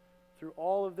worship through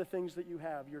all of the things that you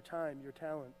have, your time, your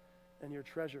talent, and your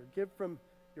treasure. Give from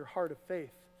your heart of faith.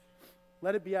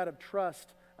 Let it be out of trust,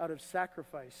 out of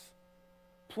sacrifice.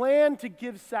 Plan to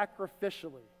give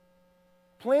sacrificially.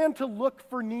 Plan to look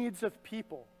for needs of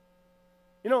people.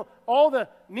 You know, all the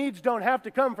needs don't have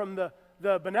to come from the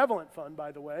benevolent fund,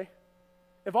 by the way.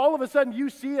 If all of a sudden you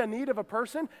see a need of a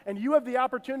person and you have the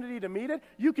opportunity to meet it,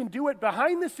 you can do it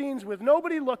behind the scenes with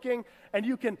nobody looking, and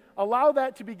you can allow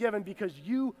that to be given because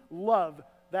you love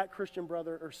that Christian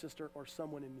brother or sister or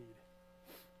someone in need.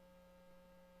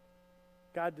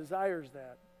 God desires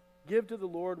that. Give to the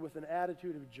Lord with an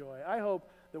attitude of joy. I hope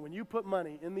that when you put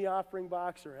money in the offering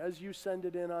box or as you send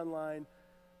it in online,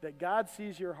 that God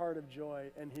sees your heart of joy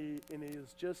and he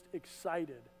is just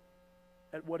excited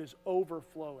at what is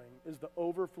overflowing, is the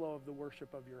overflow of the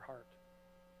worship of your heart.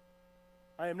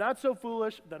 I am not so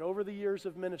foolish that over the years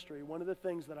of ministry, one of the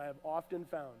things that I have often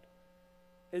found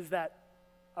is that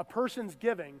a person's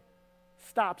giving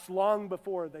stops long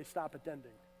before they stop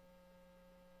attending.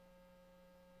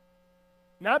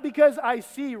 Not because I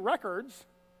see records,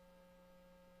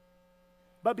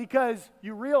 but because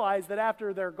you realize that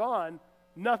after they're gone,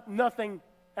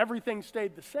 everything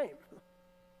stayed the same.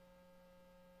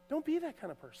 Don't be that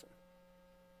kind of person.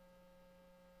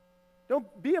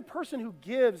 Don't be a person who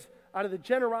gives out of the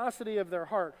generosity of their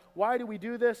heart. Why do we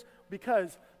do this?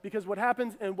 Because what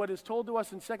happens and what is told to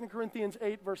us in 2 Corinthians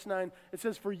 8, verse 9, it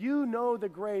says, "For you know the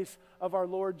grace of our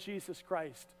Lord Jesus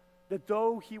Christ, that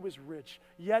though he was rich,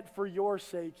 yet for your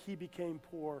sake he became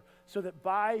poor, so that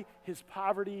by his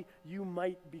poverty you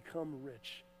might become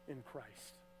rich in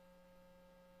Christ."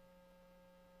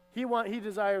 He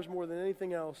desires more than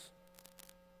anything else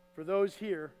for those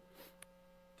here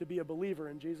to be a believer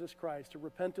in Jesus Christ, to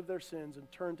repent of their sins and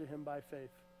turn to him by faith.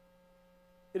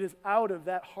 It is out of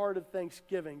that heart of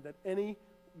thanksgiving that any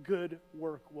good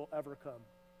work will ever come.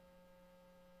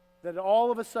 That it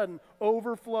all of a sudden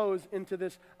overflows into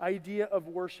this idea of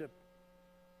worship.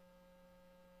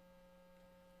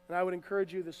 And I would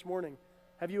encourage you this morning,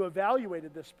 have you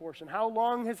evaluated this portion? How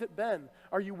long has it been?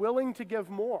 Are you willing to give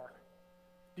more?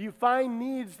 Do you find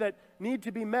needs that need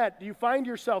to be met? Do you find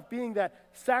yourself being that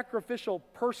sacrificial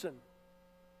person?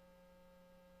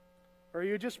 Or are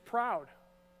you just proud?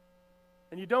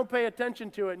 And you don't pay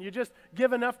attention to it, and you just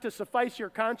give enough to suffice your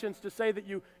conscience to say that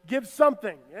you give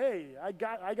something. Hey, I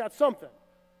got something,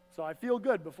 so I feel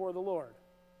good before the Lord.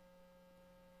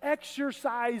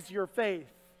 Exercise your faith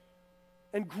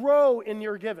and grow in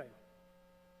your giving.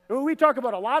 And when we talk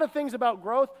about a lot of things about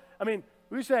growth, I mean,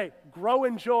 we say grow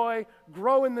in joy,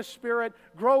 grow in the Spirit,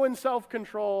 grow in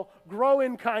self-control, grow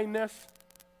in kindness.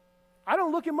 I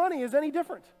don't look at money as any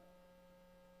different.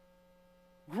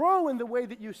 Grow in the way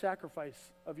that you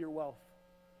sacrifice of your wealth.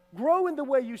 Grow in the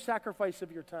way you sacrifice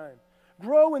of your time.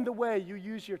 Grow in the way you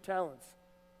use your talents.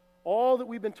 All that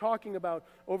we've been talking about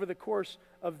over the course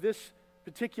of this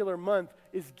particular month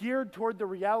is geared toward the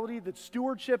reality that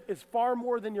stewardship is far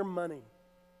more than your money.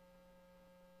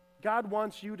 God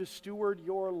wants you to steward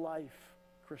your life,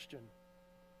 Christian.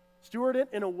 Steward it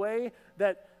in a way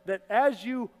that as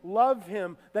you love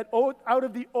him, that out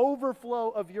of the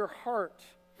overflow of your heart,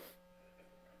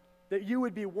 that you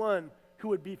would be one who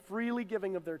would be freely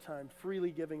giving of their time,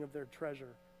 freely giving of their treasure,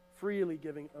 freely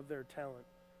giving of their talent.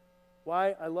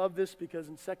 Why? I love this because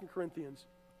in 2 Corinthians,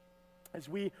 as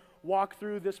we walk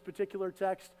through this particular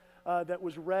text that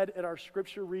was read at our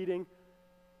scripture reading,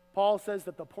 Paul says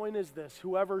that the point is this: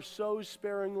 whoever sows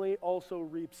sparingly also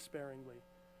reaps sparingly.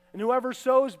 And whoever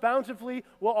sows bountifully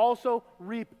will also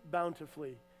reap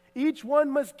bountifully. Each one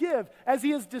must give as he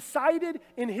has decided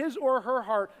in his or her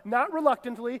heart, not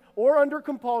reluctantly or under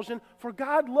compulsion, for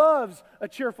God loves a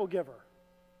cheerful giver.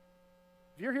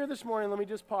 If you're here this morning, let me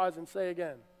just pause and say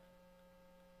again,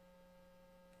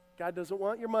 God doesn't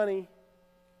want your money,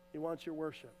 he wants your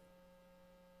worship.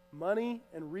 Money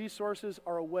and resources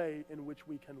are a way in which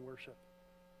we can worship.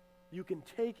 You can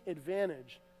take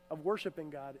advantage of worshiping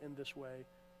God in this way.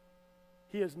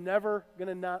 He is never going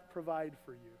to not provide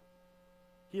for you.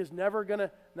 He is never going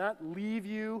to not leave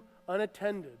you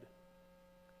unattended.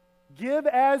 Give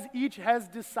as each has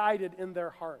decided in their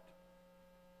heart.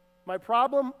 My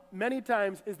problem many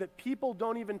times is that people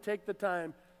don't even take the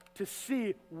time to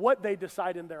see what they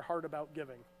decide in their heart about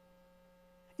giving.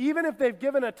 Even if they've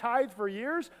given a tithe for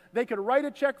years, they could write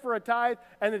a check for a tithe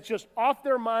and it's just off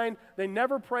their mind. They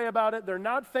never pray about it. They're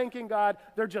not thanking God.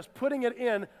 They're just putting it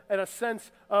in at a sense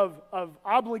of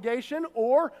obligation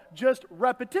or just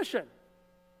repetition.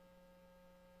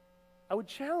 I would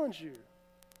challenge you,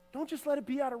 don't just let it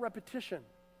be out of repetition.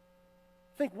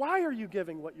 Think, why are you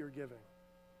giving what you're giving?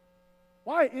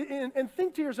 Why? And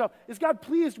think to yourself, is God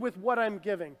pleased with what I'm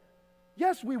giving?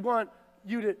 Yes, we want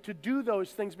you to do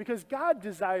those things because God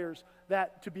desires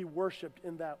that to be worshiped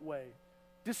in that way.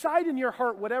 Decide in your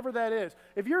heart whatever that is.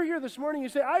 If you're here this morning, you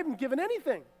say, I haven't given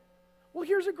anything. Well,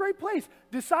 here's a great place.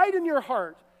 Decide in your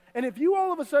heart. And if you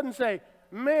all of a sudden say,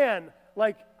 man,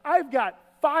 like I've got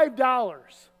 $5,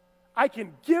 I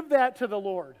can give that to the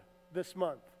Lord this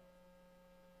month.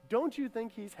 Don't you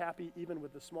think he's happy even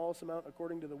with the smallest amount,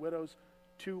 according to the widows,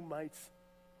 2 mites,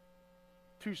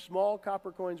 2 small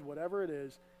copper coins, whatever it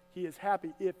is? He is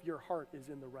happy if your heart is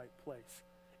in the right place.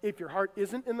 If your heart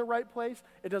isn't in the right place,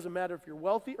 it doesn't matter if you're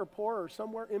wealthy or poor or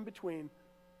somewhere in between,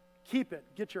 keep it,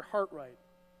 get your heart right,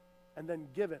 and then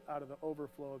give it out of the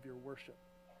overflow of your worship,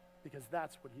 because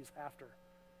that's what he's after.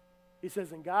 He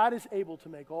says, and God is able to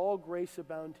make all grace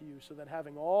abound to you, so that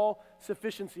having all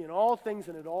sufficiency in all things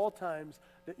and at all times,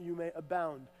 that you may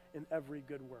abound in every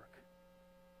good work.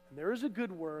 And there is a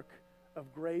good work of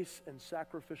grace and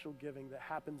sacrificial giving that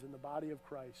happens in the body of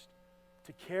Christ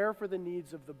to care for the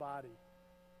needs of the body.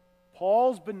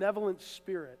 Paul's benevolent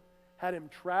spirit had him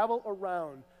travel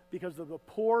around because of the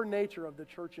poor nature of the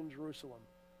church in Jerusalem.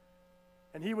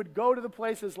 And he would go to the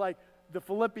places like the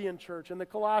Philippian church and the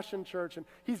Colossian church, and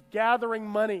he's gathering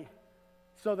money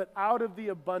so that out of the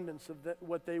abundance of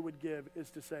what they would give is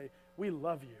to say, we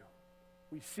love you.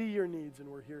 We see your needs and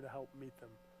we're here to help meet them.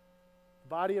 The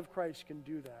body of Christ can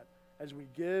do that as we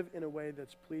give in a way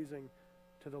that's pleasing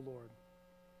to the Lord.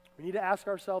 We need to ask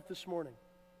ourselves this morning,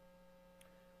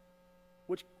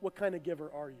 what kind of giver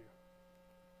are you?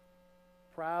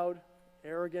 Proud,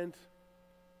 arrogant,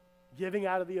 giving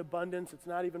out of the abundance, it's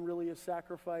not even really a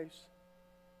sacrifice?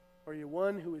 Or are you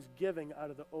one who is giving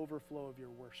out of the overflow of your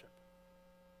worship?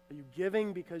 Are you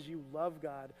giving because you love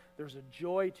God? There's a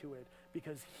joy to it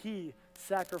because he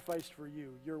sacrificed for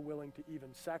you. You're willing to even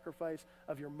sacrifice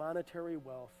of your monetary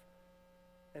wealth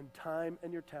and time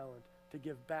and your talent to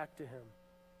give back to him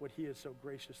what he has so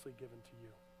graciously given to you.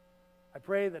 I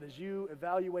pray that as you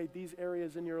evaluate these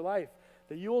areas in your life,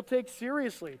 that you will take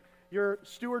seriously your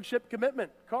stewardship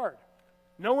commitment card.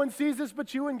 No one sees this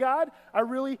but you and God. I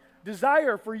really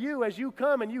desire for you as you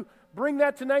come and you bring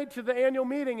that tonight to the annual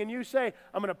meeting and you say,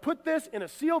 I'm going to put this in a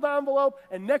sealed envelope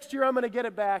and next year I'm going to get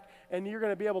it back, and you're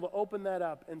going to be able to open that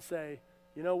up and say,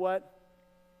 you know what?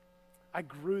 I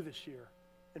grew this year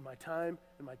in my time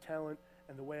and my talent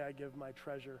and the way I give my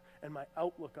treasure and my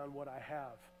outlook on what I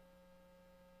have.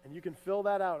 And you can fill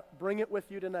that out. Bring it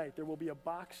with you tonight. There will be a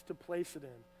box to place it in,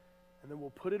 and then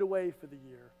we'll put it away for the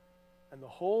year. And the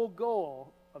whole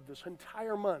goal of this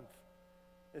entire month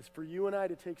is for you and I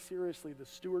to take seriously the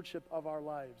stewardship of our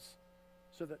lives,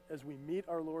 so that as we meet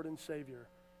our Lord and Savior,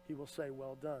 he will say,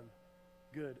 well done,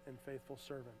 good and faithful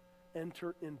servant.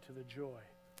 Enter into the joy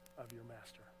of your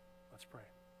master. Let's pray.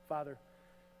 Father,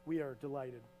 we are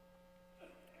delighted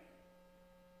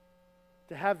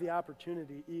to have the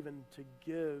opportunity even to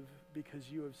give because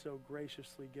you have so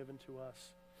graciously given to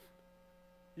us.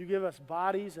 You give us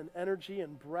bodies and energy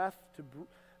and breath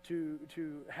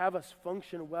to have us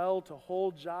function well, to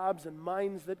hold jobs and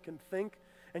minds that can think,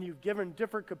 and you've given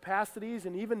different capacities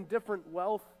and even different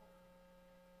wealth.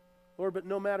 Lord, but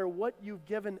no matter what you've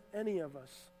given any of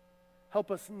us,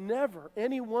 help us never,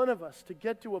 any one of us, to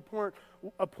get to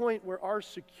a point where our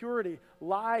security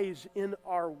lies in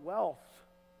our wealth,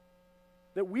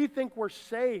 that we think we're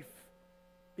safe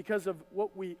because of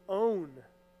what we own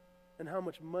and how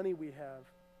much money we have.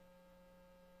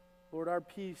 Lord, our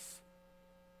peace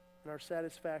and our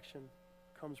satisfaction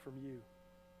comes from you.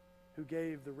 who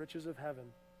gave the riches of heaven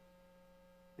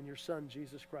in your Son,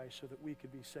 Jesus Christ, so that we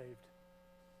could be saved.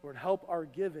 Lord, help our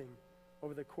giving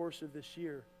over the course of this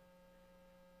year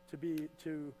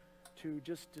to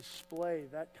just display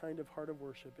that kind of heart of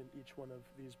worship in each one of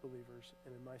these believers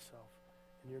and in myself.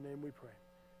 In your name we pray.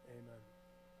 Amen.